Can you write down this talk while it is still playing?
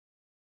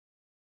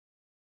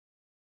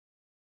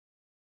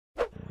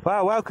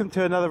Well, welcome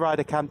to another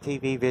Rider Cam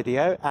TV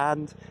video,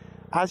 and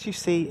as you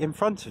see in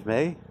front of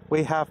me,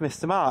 we have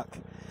Mr. Mark.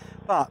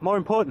 But more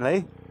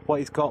importantly, what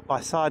he's got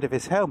by side of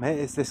his helmet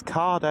is this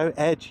Cardo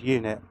Edge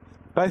unit.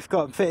 Both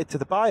got them fitted to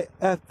the bike,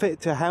 fitted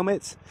to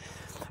helmets,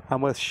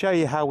 and we'll show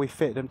you how we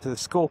fit them to the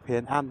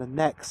Scorpion and the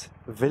next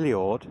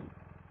Villiord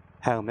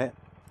helmet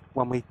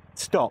when we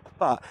stop.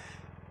 But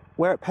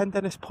we're at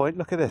Pendennis Point.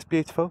 Look at this,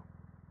 beautiful,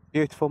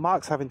 beautiful.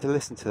 Mark's having to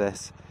listen to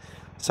this.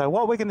 So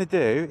what we're going to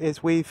do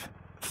is we've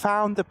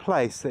found a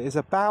place that is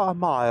about a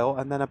mile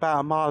and then about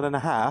a mile and a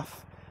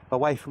half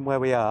away from where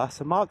we are.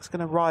 So Mark's going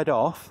to ride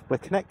off. We're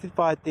connected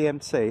via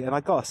DMC, and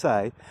I gotta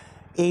say,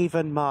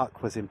 even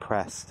Mark was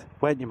impressed,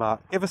 weren't you,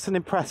 Mark? Give us an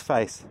impressed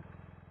face.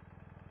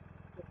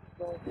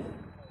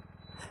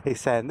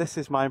 He's saying, this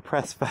is my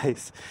impressed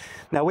face.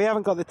 Now, we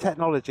haven't got the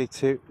technology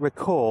to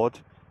record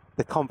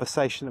the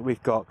conversation that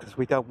we've got because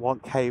we don't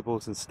want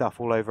cables and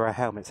stuff all over our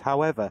helmets.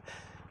 However,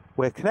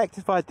 we're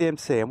connected via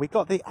DMC and we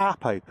got the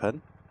app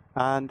open,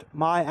 and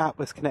my app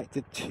was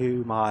connected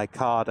to my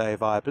Cardo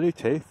via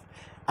Bluetooth,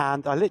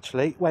 and I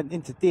literally went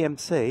into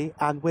DMC,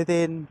 and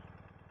within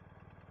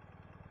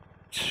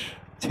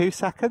 2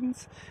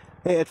 seconds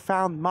it had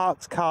found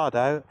Mark's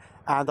Cardo,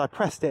 and I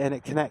pressed it and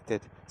it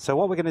connected. So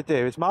what we're going to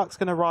do is Mark's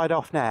going to ride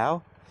off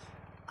now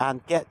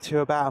and get to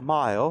about a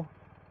mile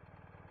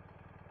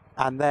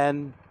and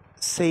then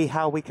see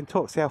how we can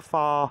talk, see how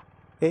far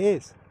it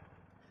is.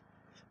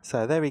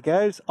 So there he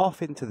goes,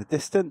 off into the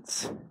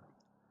distance.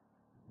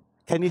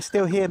 Can you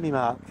still hear me,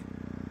 Mark?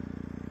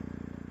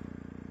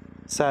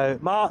 So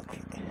Mark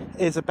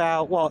is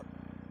about, what,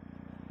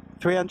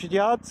 300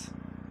 yards?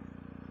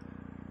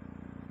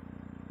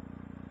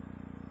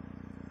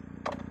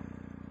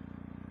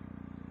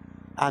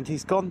 And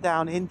he's gone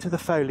down into the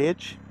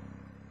foliage.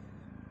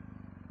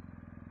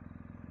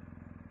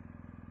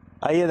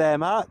 Are you there,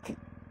 Mark?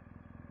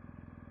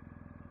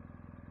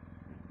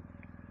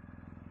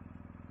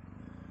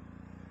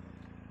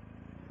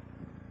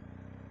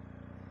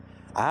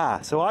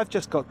 So I've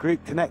just got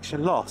group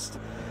connection lost.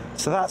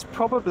 So that's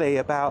probably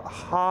about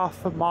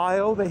half a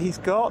mile that he's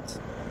got.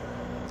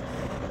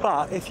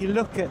 But if you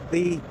look at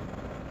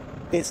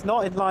it's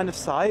not in line of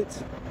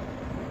sight.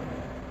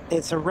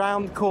 It's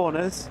around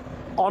corners,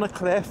 on a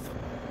cliff,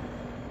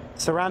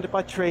 surrounded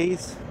by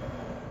trees,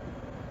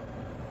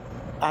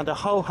 and a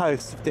whole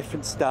host of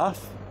different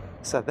stuff.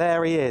 So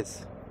there he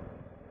is.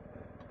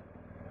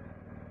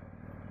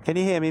 Can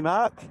you hear me,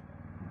 Mark?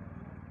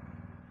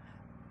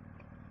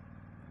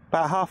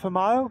 About half a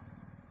mile?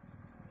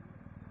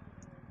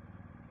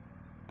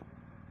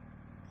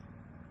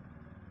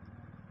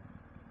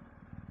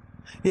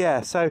 Yeah,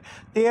 so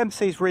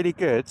DMC is really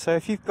good. So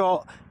if you've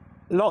got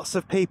lots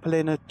of people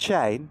in a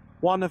chain,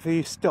 one of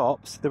you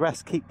stops, the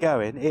rest keep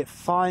going, it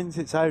finds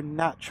its own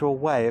natural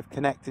way of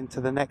connecting to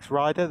the next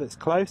rider that's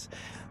close.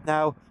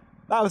 Now,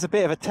 that was a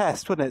bit of a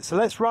test, wasn't it? So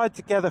let's ride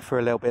together for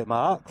a little bit,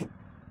 Mark.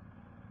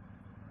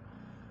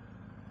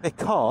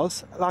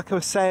 Because, like I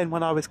was saying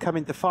when I was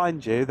coming to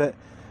find you, that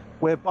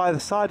we're by the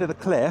side of the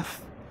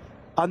cliff,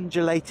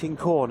 undulating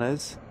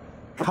corners,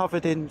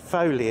 covered in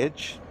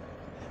foliage.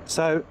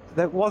 So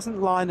there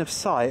wasn't line of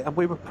sight, and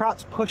we were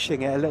perhaps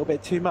pushing it a little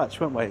bit too much,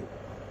 weren't we?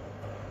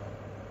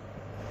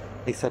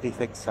 He said he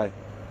thinks so.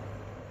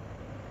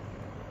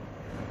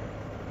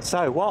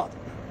 So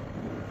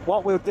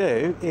what we'll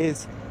do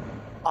is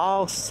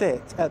I'll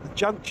sit at the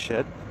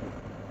junction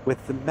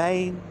with the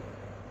main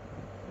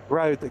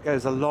road that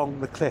goes along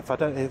the cliff. I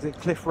don't know, is it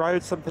Cliff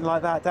Road, something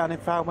like that, down in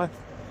Falmouth?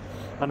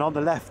 And on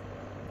the left,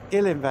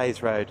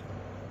 Gillinvays Road.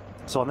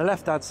 So on the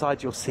left hand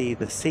side you'll see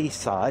the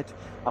seaside,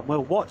 and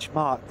we'll watch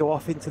Mark go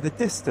off into the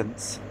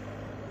distance,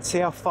 see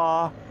how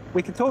far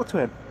we can talk to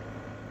him.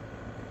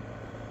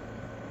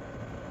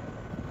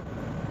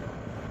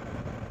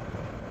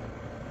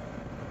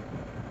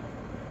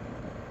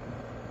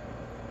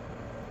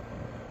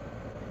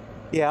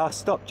 Yeah, I'll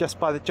stop just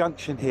by the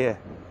junction here.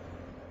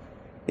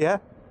 Yeah?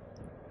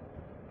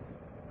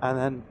 And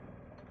then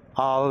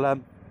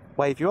I'll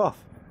wave you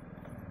off.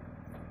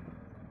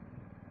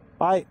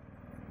 Bye.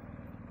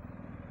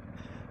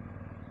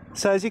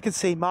 So as you can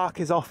see, Mark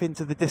is off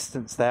into the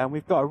distance there, and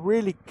we've got a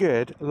really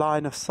good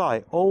line of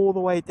sight all the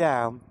way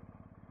down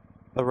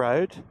the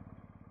road.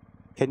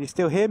 Can you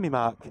still hear me,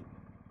 Mark?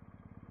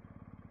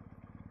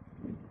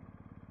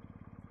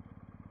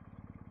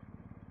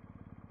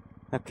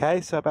 Okay,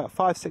 so about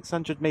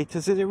 500-600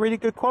 meters. Is it really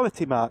good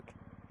quality, Mark?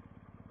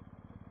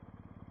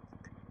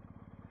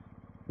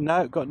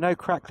 No, got no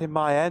crackling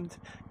my end.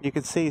 You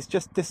can see he's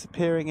just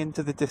disappearing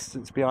into the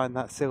distance behind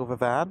that silver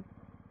van.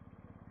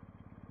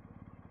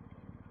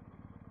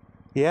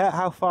 Yeah,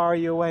 how far are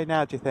you away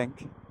now, do you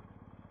think?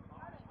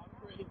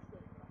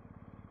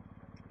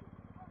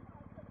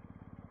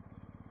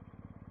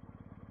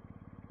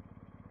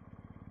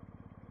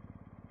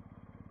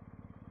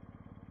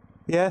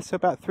 Yeah, so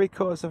about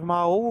 3/4 of a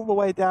mile all the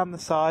way down the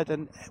side,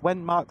 and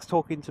when Mark's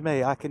talking to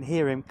me I can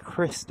hear him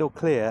crystal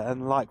clear,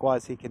 and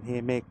likewise he can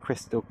hear me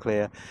crystal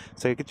clear.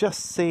 So you could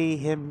just see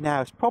him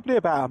now. It's probably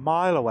about a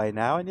mile away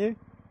now, aren't you?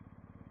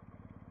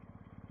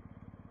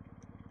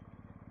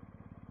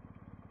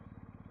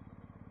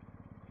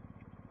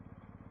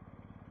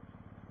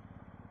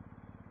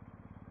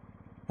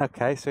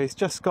 Okay, so he's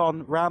just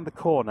gone round the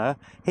corner.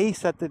 He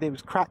said that it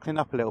was crackling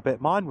up a little bit.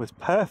 Mine was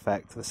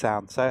perfect, the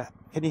sound. So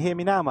can you hear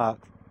me now, Mark?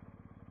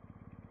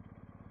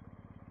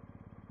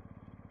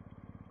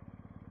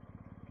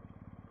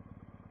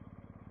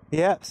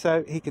 Yeah,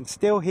 so he can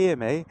still hear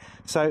me.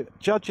 So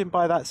judging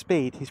by that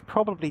speed, he's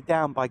probably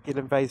down by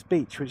Gillenvays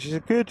Beach, which is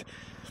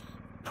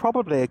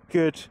probably a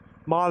good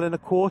 1.25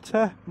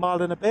 miles,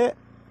 mile and a bit.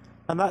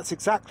 And that's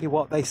exactly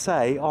what they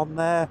say on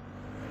their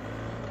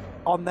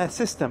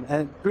system.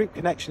 And group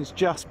connection's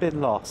just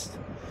been lost.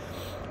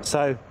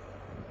 So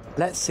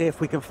let's see if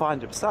we can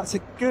find him. So that's a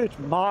good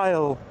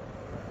 1.25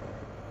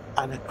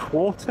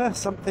 miles,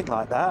 something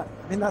like that.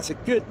 I mean, that's a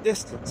good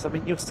distance. I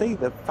mean, you'll see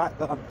the fact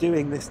that I'm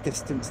doing this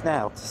distance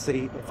now to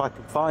see if I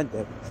can find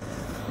him.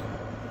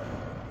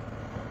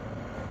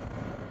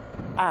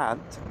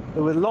 And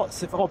there were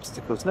lots of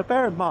obstacles. Now,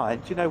 bear in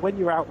mind, you know, when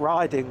you're out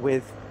riding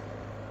with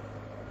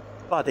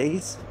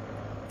buddies,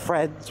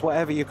 friends,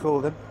 whatever you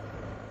call them,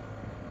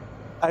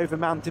 over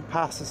mountain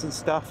passes and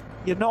stuff,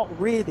 you're not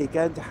really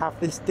going to have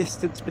this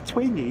distance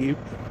between you.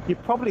 You're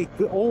probably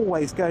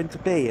always going to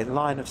be in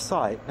line of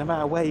sight, no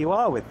matter where you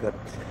are with them.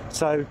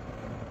 So,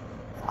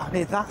 I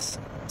mean, that's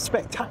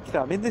spectacular.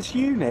 I mean, this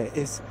unit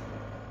is...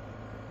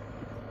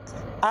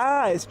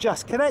 it's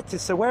just connected.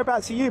 So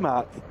whereabouts are you,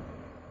 Mark?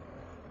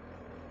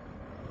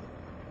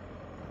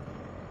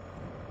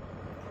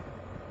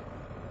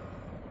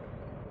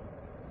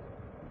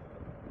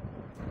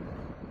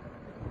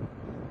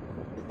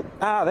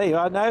 There you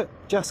are. No,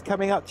 just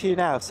coming up to you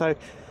now. So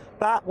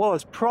that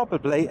was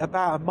probably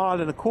about 1.25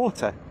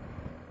 miles.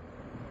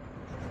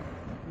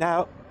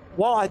 Now,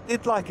 what I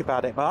did like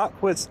about it,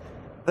 Mark, was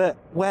that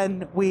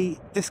when we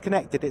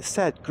disconnected, it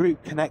said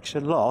group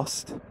connection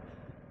lost,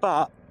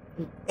 but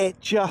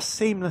it just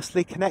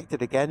seamlessly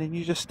connected again, and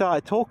you just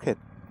started talking.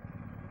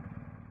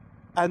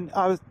 And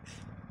I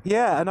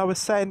was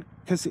saying,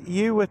 because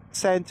you were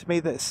saying to me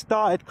that it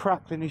started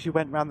crackling as you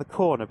went round the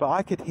corner, but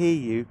I could hear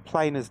you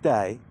plain as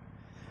day.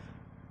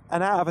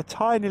 And out of a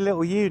tiny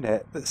little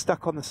unit that's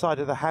stuck on the side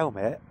of the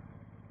helmet,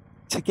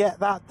 to get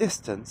that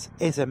distance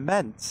is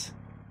immense.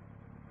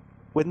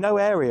 With no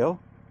aerial.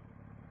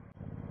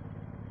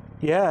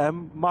 Yeah,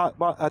 Mark,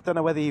 I don't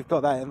know whether you've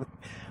got that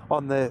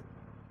on the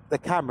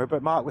camera,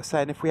 but Mark was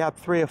saying if we had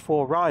 3 or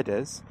 4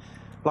 riders,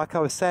 like I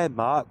was saying,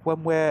 Mark,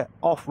 when we're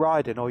off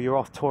riding or you're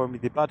off touring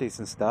with your buddies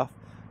and stuff,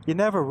 you're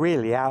never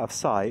really out of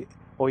sight,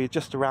 or you're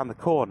just around the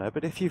corner.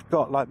 But if you've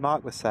got, like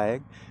Mark was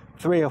saying,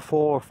 3 or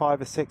 4 or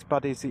 5 or 6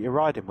 buddies that you're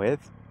riding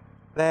with,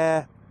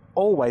 they're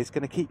always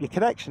going to keep your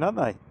connection, aren't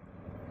they?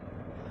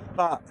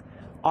 But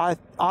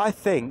I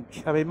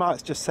think, I mean,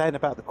 Mark's just saying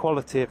about the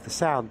quality of the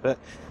sound, but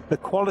the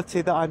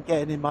quality that I'm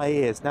getting in my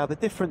ears, now the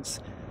difference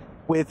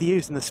with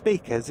using the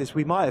speakers is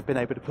we might have been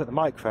able to put the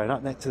microphone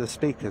up next to the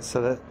speakers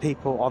so that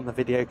people on the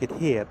video could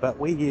hear, but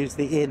we use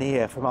the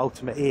in-ear from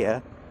Ultimate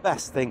Ear.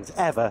 Best things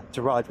ever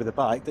to ride with a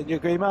bike. Don't you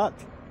agree, Mark?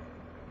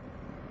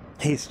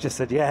 He's just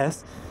said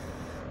yes.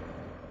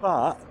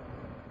 But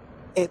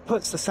it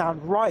puts the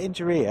sound right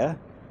into your ear,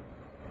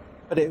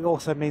 but it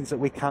also means that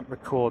we can't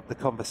record the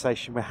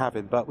conversation we're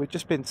having. But we've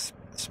just been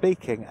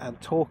speaking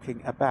and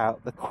talking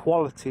about the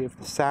quality of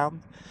the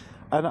sound,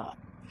 and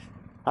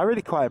I'm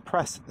really quite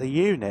impressed that the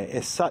unit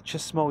is such a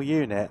small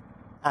unit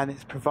and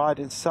it's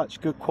providing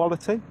such good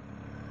quality.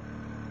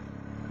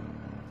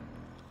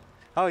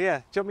 Oh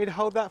yeah, do you want me to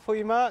hold that for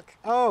you, Mark?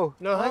 Oh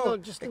no, hang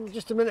on, just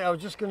a minute. I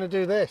was just going to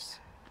do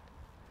this.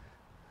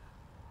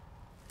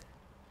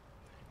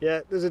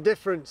 Yeah, there's a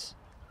difference.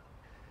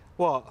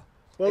 What?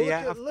 Well,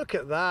 yeah, look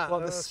at that.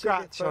 What, the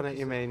scratch on it,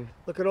 you mean?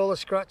 Look at all the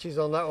scratches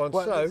on that one.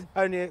 Well,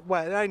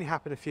 it only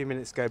happened a few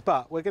minutes ago,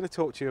 but we're going to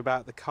talk to you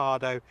about the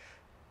Cardo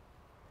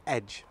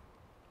Edge,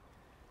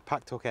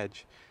 Packtalk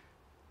Edge.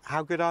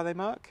 How good are they,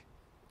 Mark?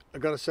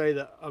 I've got to say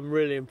that I'm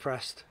really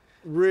impressed.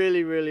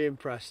 Really, really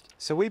impressed.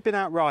 So we've been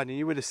out riding,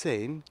 you would have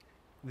seen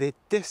the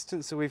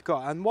distance that we've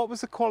got. And what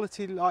was the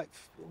quality like?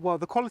 Well,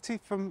 the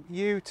quality from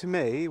you to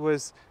me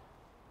was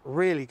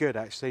really good,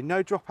 actually.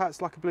 No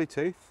dropouts like a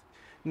Bluetooth,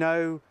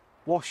 no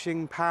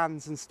washing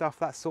pans and stuff,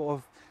 that sort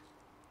of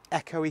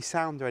echoey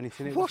sound or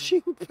anything.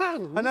 Washing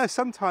pans? I know,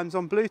 sometimes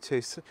on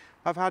Bluetooth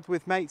I've had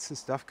with mates and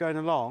stuff going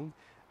along,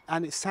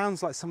 and it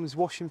sounds like someone's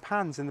washing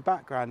pans in the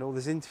background, or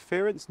there's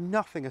interference.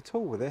 Nothing at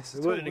all with this.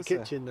 You weren't in the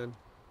kitchen then?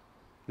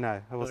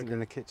 No, I wasn't in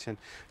the kitchen.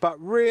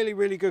 But really,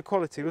 really good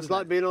quality, wasn't it? It was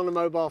like being on a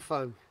mobile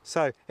phone.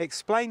 So,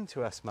 explain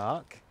to us,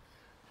 Mark.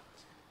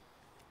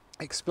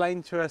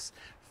 Explain to us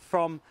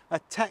from a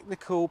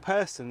technical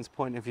person's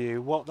point of view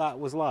what that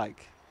was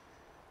like.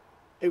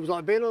 It was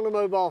like being on a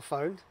mobile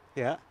phone.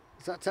 Yeah.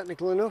 Is that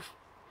technical enough?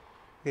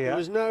 Yeah. There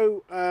was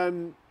no...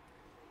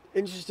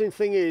 interesting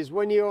thing is,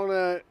 when you're on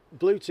a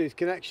Bluetooth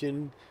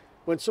connection,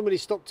 when somebody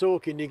stopped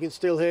talking, you can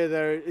still hear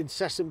their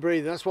incessant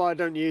breathing. That's why I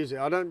don't use it.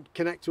 I don't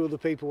connect to other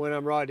people when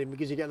I'm riding,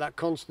 because you get that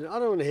constant... I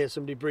don't want to hear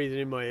somebody breathing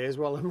in my ears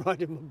while I'm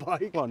riding my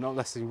bike. Well, not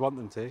unless you want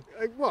them to.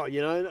 Well, you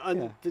know,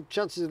 and the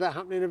chances of that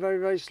happening are very,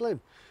 very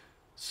slim.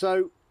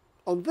 So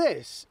on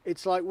this,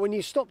 it's like when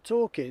you stop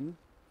talking,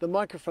 the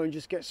microphone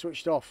just gets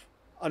switched off.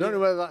 I don't know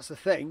whether that's the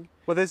thing.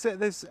 Well, there's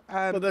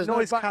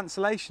noise no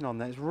cancellation on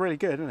there. It's really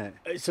good, isn't it?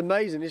 It's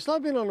amazing. It's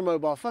like being on a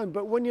mobile phone,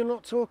 but when you're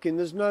not talking,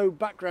 there's no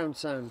background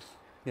sound.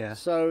 Yeah.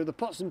 So the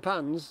pots and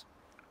pans,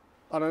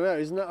 I don't know,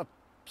 isn't that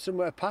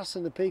somewhere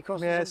passing the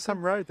Pecos? Yeah, it's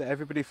some road that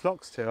everybody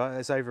flocks to.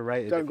 It's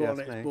overrated. Don't go on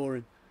it, it's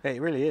boring.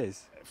 It really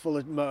is. Full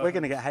of We're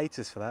going to get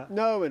haters for that.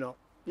 No, we're not.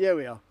 Yeah,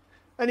 we are.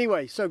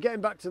 Anyway, so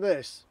getting back to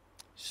this.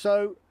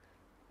 So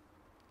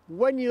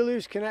when you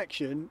lose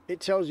connection, it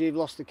tells you you've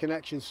lost the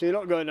connection. So you're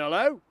not going,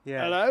 hello,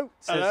 hello,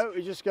 hello.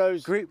 It just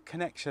goes... Group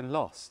connection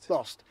lost.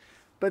 Lost.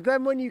 But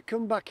then when you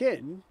come back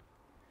in,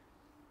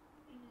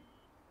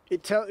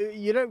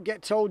 you don't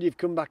get told you've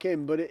come back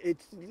in, but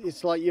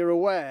it's like you're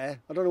aware.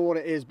 I don't know what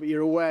it is, but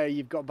you're aware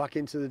you've got back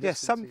into the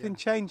distance. Yeah, something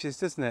changes,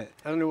 doesn't it?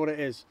 I don't know what it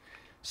is.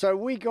 So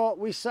we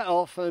set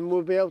off, and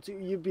we'll be able to,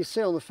 you'll be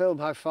see on the film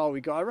how far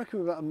we got. I reckon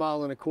we're about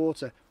 1.25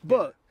 miles,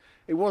 but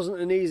it wasn't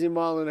an easy 1.25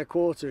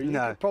 miles. You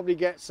could probably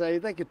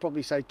they could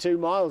probably say 2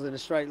 miles in a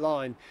straight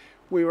line.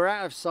 We were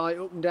out of sight,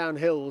 up and down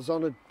hills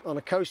on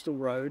a coastal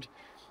road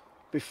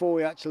before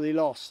we actually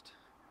lost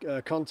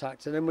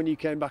contact. And then when you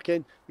came back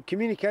in, the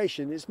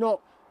communication, it's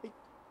not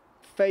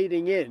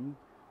fading in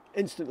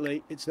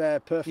instantly. It's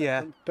there,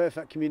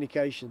 perfect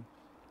communication.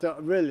 So I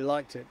really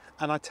liked it.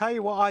 And I tell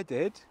you what I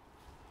did.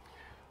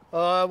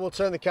 We'll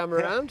turn the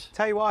camera around.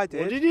 Tell you what I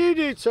did. What did you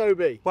do,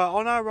 Toby? Well,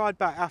 on our ride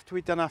back after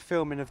we'd done our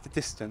filming of the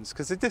distance,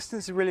 because the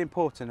distance is really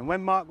important. And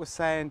when Mark was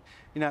saying,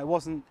 you know, it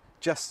wasn't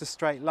just a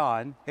straight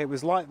line, it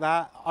was like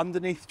that,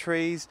 underneath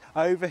trees,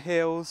 over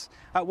hills.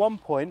 At one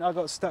point, I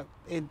got stuck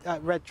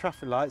at red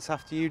traffic lights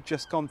after you'd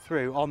just gone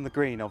through, on the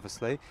green,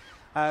 obviously.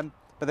 But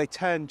they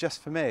turned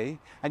just for me.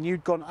 And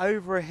you'd gone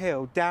over a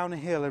hill, down a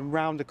hill and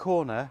round a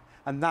corner.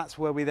 And that's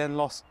where we then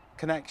lost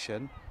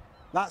connection.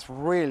 That's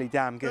really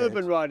damn good.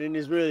 Urban riding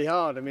is really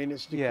hard. I mean,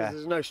 it's because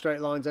there's no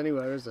straight lines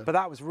anywhere, is there? But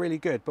that was really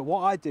good. But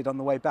what I did on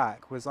the way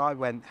back was I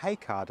went, hey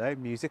Cardo,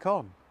 music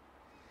on.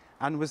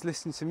 And was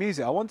listening to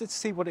music. I wanted to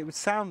see what it would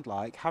sound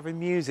like having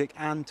music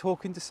and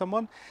talking to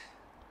someone.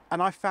 And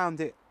I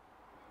found it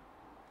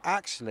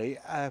actually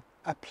a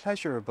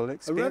pleasurable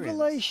experience. A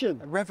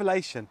revelation. A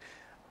revelation.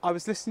 I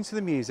was listening to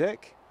the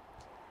music,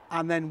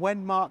 and then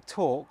when Mark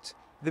talked,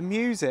 the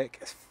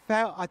music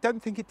felt, I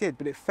don't think it did,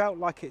 but it felt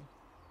like it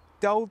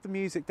dulled the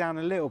music down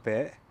a little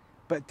bit,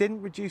 but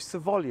didn't reduce the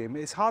volume.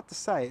 It's hard to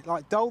say. It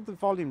like dulled the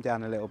volume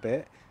down a little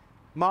bit.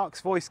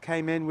 Mark's voice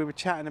came in, we were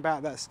chatting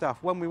about that stuff.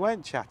 When we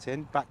weren't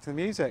chatting, back to the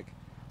music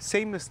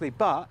seamlessly,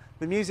 but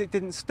the music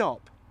didn't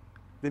stop.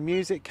 The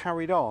music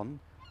carried on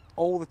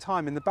all the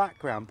time in the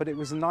background, but it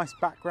was a nice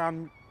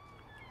background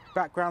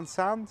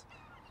sound.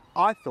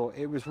 I thought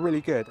it was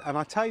really good. And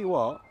I tell you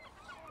what,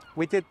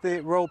 we did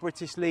the Royal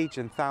British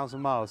Legion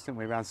 1,000 miles, didn't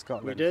we, around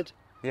Scotland? We did.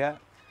 Yeah.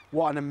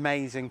 What an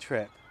amazing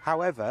trip.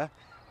 However,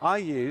 I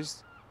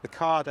used the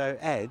Cardo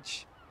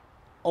Edge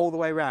all the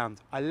way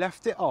around. I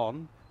left it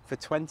on for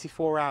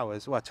 24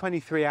 hours, well,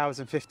 23 hours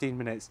and 15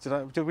 minutes.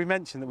 Did we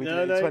mention that we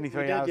did it in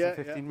 23 hours and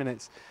 15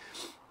 minutes?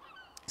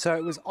 So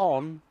it was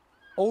on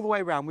all the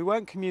way around. We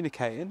weren't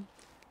communicating,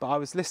 but I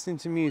was listening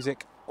to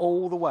music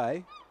all the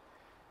way.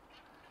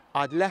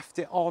 I'd left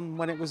it on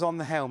when it was on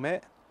the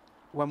helmet.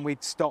 When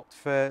we'd stopped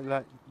for,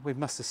 like, we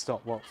must have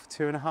stopped, what, for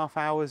 2.5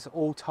 hours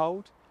all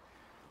told?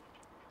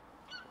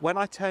 When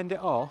I turned it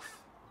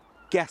off,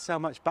 guess how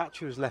much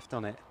battery was left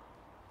on it?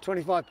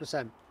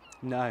 25%.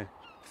 No,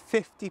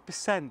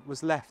 50%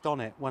 was left on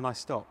it when I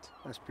stopped.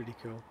 That's pretty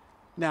cool.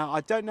 Now,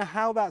 I don't know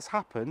how that's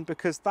happened,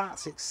 because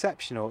that's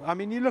exceptional. I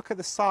mean, you look at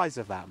the size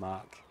of that,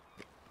 Mark.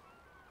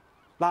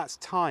 That's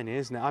tiny,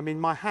 isn't it? I mean,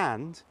 my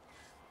hand...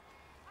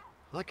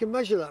 I can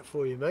measure that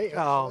for you, mate.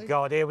 Actually. Oh,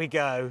 God, here we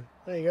go.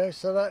 There you go.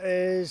 So that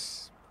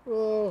is,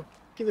 well,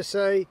 give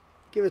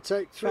or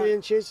take 3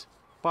 inches.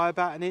 By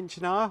about 1.5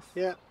 inches.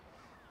 Yeah.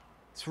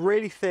 It's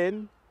really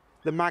thin.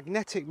 The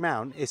magnetic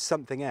mount is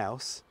something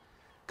else,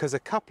 because a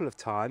couple of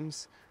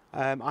times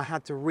I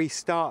had to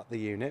restart the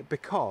unit,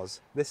 because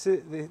this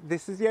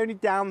is the only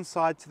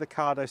downside to the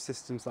Cardo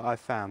systems that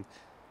I've found.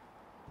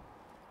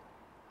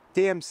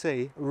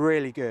 DMC,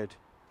 really good.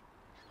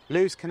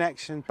 Lose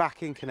connection,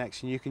 back in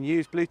connection. You can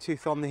use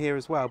Bluetooth on here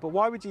as well, but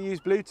why would you use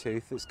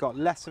Bluetooth? It's got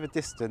less of a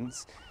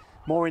distance,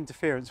 more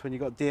interference when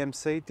you've got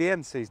DMC.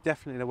 DMC is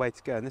definitely the way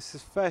to go, and this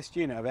is the first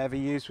unit I've ever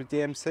used with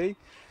DMC.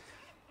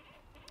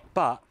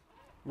 But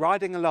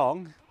riding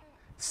along,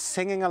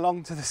 singing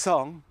along to the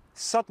song,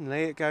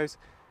 suddenly it goes,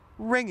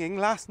 ringing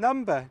last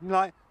number. And you're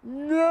like,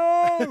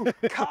 no,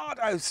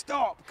 Cardo,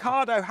 stop,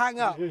 Cardo, hang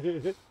up.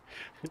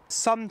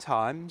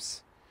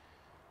 Sometimes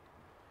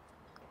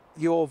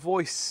your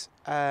voice...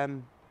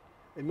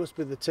 it must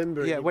be the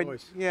timbre in your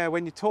voice. Yeah,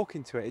 when you're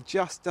talking to it, it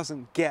just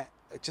doesn't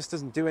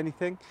do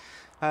anything.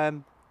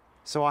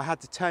 So I had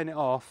to turn it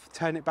off,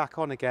 turn it back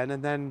on again,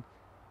 and then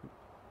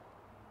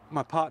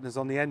my partner's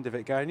on the end of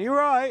it going, "You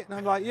right?" And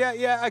I'm like,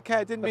 yeah, okay,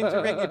 I didn't mean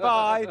to ring you,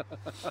 bye.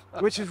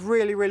 Which is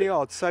really, really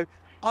odd. So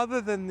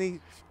other than the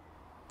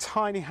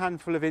tiny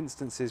handful of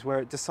instances where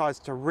it decides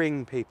to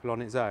ring people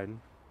on its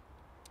own,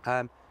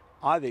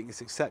 I think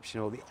it's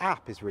exceptional. The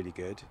app is really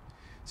good.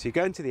 So you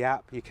go into the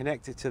app, you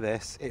connect it to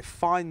this, it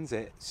finds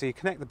it, so you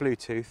connect the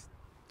Bluetooth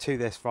to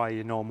this via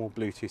your normal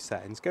Bluetooth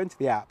settings, go into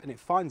the app and it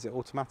finds it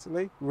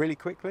automatically, really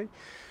quickly.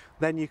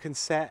 Then you can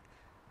set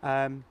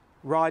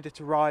rider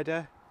to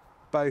rider,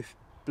 both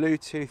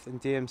Bluetooth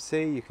and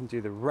DMC. You can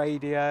do the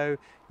radio,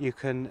 you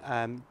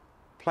can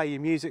play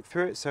your music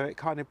through it, so it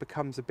kind of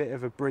becomes a bit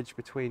of a bridge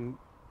between,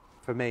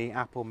 for me,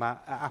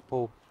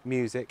 Apple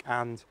Music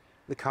and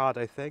the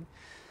Cardo thing.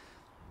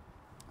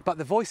 But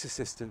the voice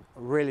assistant,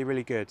 really,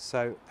 really good.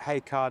 So,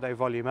 hey Cardo,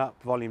 volume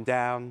up, volume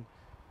down,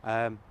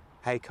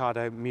 hey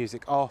Cardo,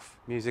 music off,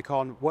 music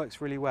on, works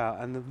really well.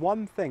 And the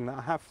one thing that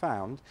I have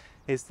found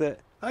is that...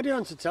 How do you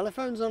answer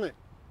telephones on it?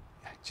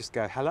 Just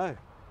go hello,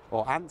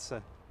 or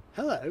answer.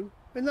 Hello?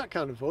 In that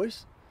kind of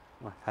voice?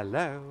 Well,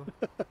 hello,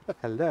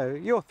 hello,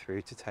 you're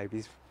through to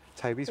Toby's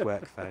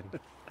work phone.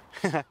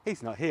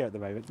 He's not here at the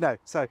moment. No,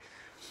 so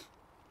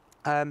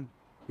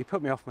you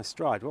put me off my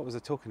stride. What was I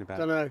talking about?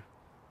 Don't know.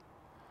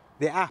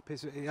 The app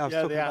is, I was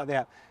talking about the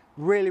app.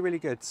 Really, really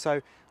good.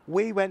 So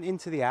we went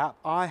into the app.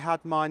 I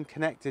had mine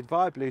connected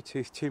via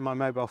Bluetooth to my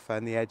mobile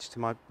phone, the Edge to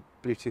my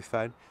Bluetooth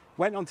phone.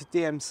 Went onto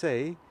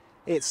DMC.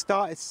 It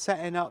started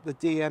setting up the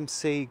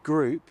DMC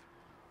group.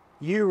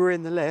 You were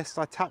in the list.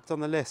 I tapped on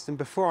the list, and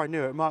before I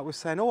knew it, Mike was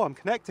saying, "Oh, I'm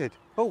connected.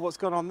 Oh, what's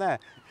going on there?"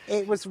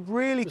 It was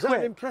really quick. Was that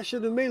an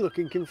impression of me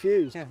looking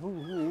confused? Yeah.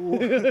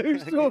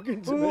 Who's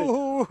talking to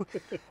me?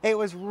 It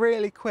was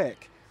really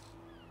quick.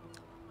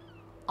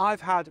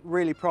 I've had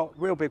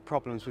real big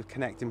problems with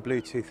connecting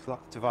Bluetooth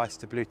device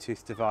to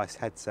Bluetooth device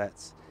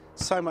headsets.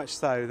 So much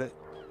so that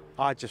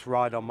I just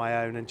ride on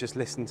my own and just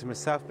listen to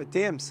myself. But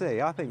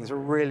DMC, I think,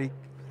 is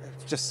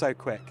just so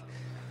quick.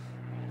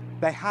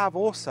 They have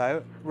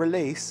also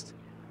released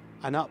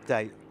an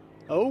update.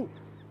 Oh.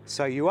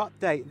 So you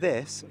update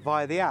this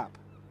via the app.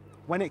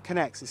 When it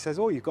connects, it says,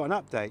 oh, you've got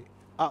an update.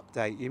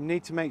 Update. You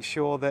need to make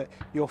sure that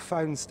your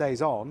phone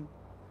stays on,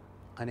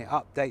 and it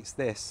updates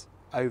this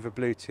over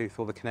Bluetooth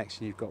or the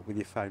connection you've got with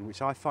your phone,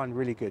 which I find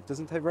really good.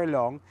 Doesn't take very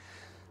long,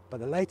 but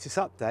the latest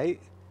update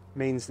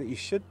means that you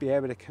should be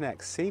able to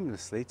connect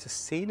seamlessly to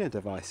Sena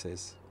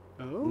devices,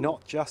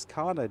 not just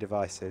Cardo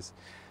devices.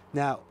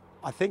 Now,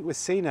 I think with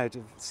Sena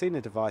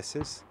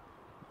devices,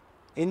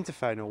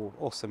 Interphone will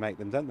also make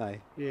them, don't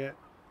they? Yeah.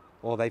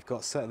 Or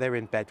they're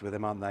in bed with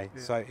them, aren't they?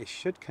 Yeah. So it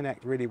should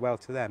connect really well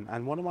to them.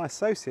 And one of my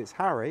associates,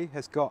 Harry,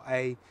 has got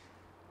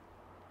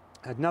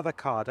another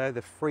Cardo,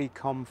 the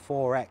Freecom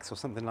 4X or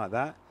something like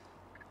that,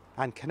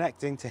 and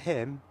connecting to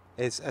him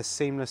is as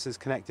seamless as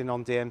connecting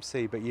on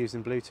DMC but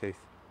using Bluetooth.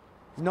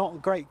 Not a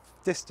great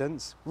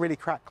distance, really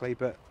crackly,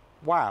 but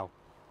wow,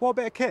 what a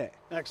bit of kit.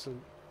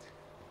 Excellent.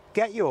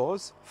 Get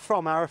yours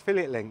from our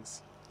affiliate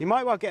links. You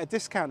might well get a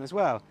discount as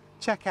well.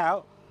 Check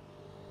out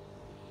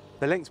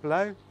the links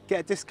below, get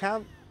a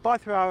discount, buy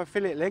through our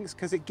affiliate links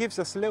because it gives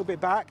us a little bit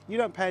back. You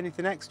don't pay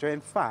anything extra.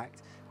 In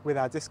fact, with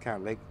our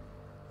discount link,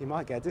 you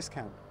might get a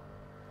discount.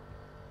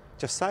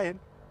 Just saying.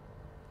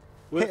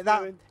 Hit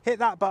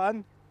that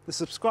button. The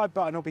subscribe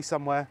button will be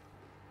somewhere.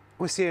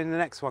 We'll see you in the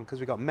next one because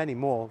we've got many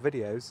more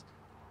videos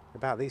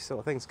about these sort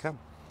of things to come.